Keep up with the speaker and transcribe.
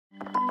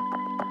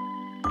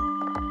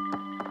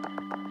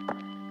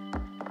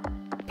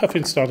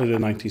Puffin started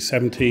in the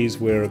 1970s,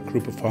 where a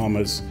group of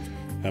farmers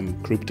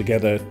grouped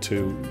together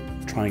to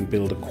try and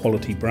build a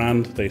quality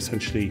brand. They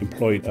essentially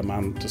employed a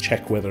man to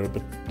check whether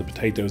the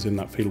potatoes in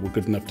that field were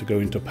good enough to go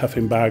into a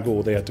puffin bag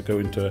or they had to go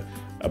into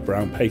a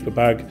brown paper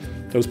bag.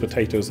 Those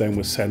potatoes then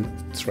were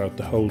sent throughout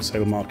the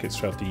wholesale markets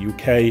throughout the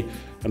UK,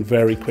 and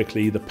very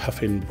quickly the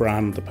Puffin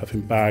brand, the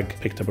Puffin bag,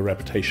 picked up a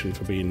reputation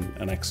for being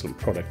an excellent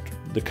product.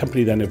 The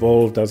company then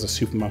evolved as the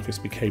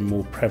supermarkets became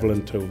more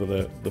prevalent over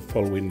the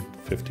following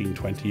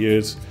 15-20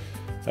 years.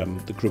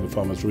 The group of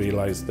farmers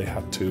realised they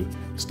had to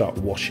start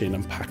washing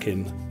and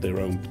packing their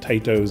own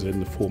potatoes in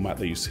the format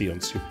that you see on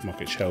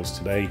supermarket shelves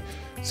today.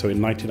 So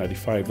in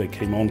 1995 they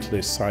came onto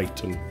this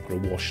site and put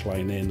a wash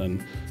line in,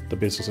 and the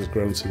business has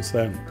grown since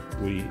then.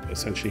 We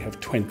essentially have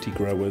 20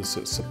 growers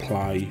that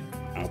supply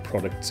our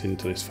products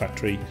into this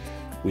factory.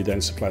 We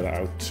then supply that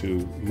out to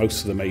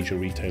most of the major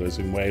retailers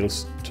in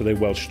Wales, to their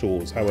Welsh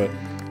stores. Our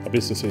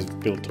business is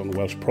built on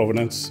Welsh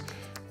provenance.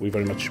 We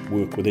very much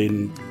work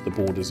within the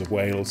borders of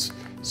Wales,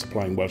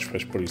 supplying Welsh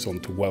fresh produce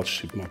onto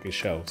Welsh supermarket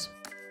shelves.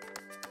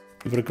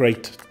 We've had a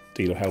great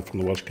deal of help from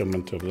the Welsh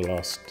Government over the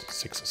last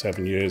 6 or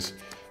 7 years.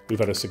 We've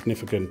had a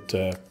significant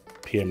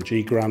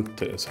PMG grant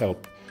that has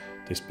helped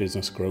this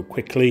business grow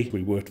quickly.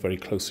 We worked very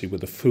closely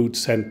with the food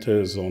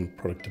centres on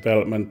product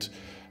development.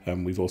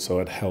 We've also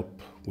had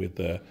help with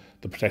the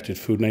protected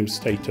food name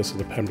status of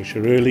the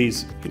Pembrokeshire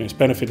Earlies. It's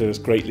benefited us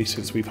greatly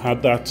since we've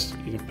had that.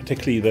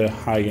 Particularly the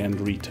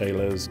high-end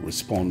retailers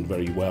respond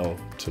very well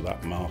to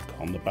that mark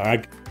on the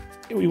bag.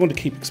 We want to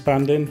keep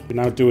expanding. We're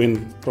now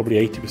doing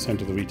probably 80%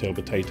 of the retail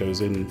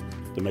potatoes in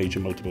the major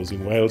multiples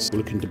in Wales. We're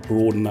looking to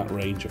broaden that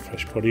range of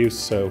fresh produce,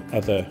 so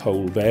other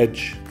whole veg.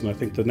 And I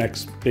think the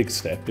next big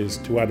step is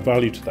to add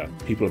value to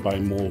that. People are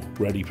buying more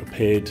ready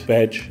prepared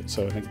veg,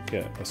 so I think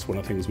that's one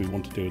of the things we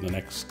want to do in the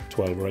next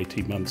 12 or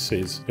 18 months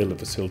is build a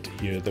facility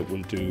here that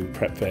will do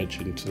prep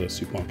veg into the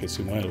supermarkets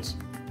in Wales.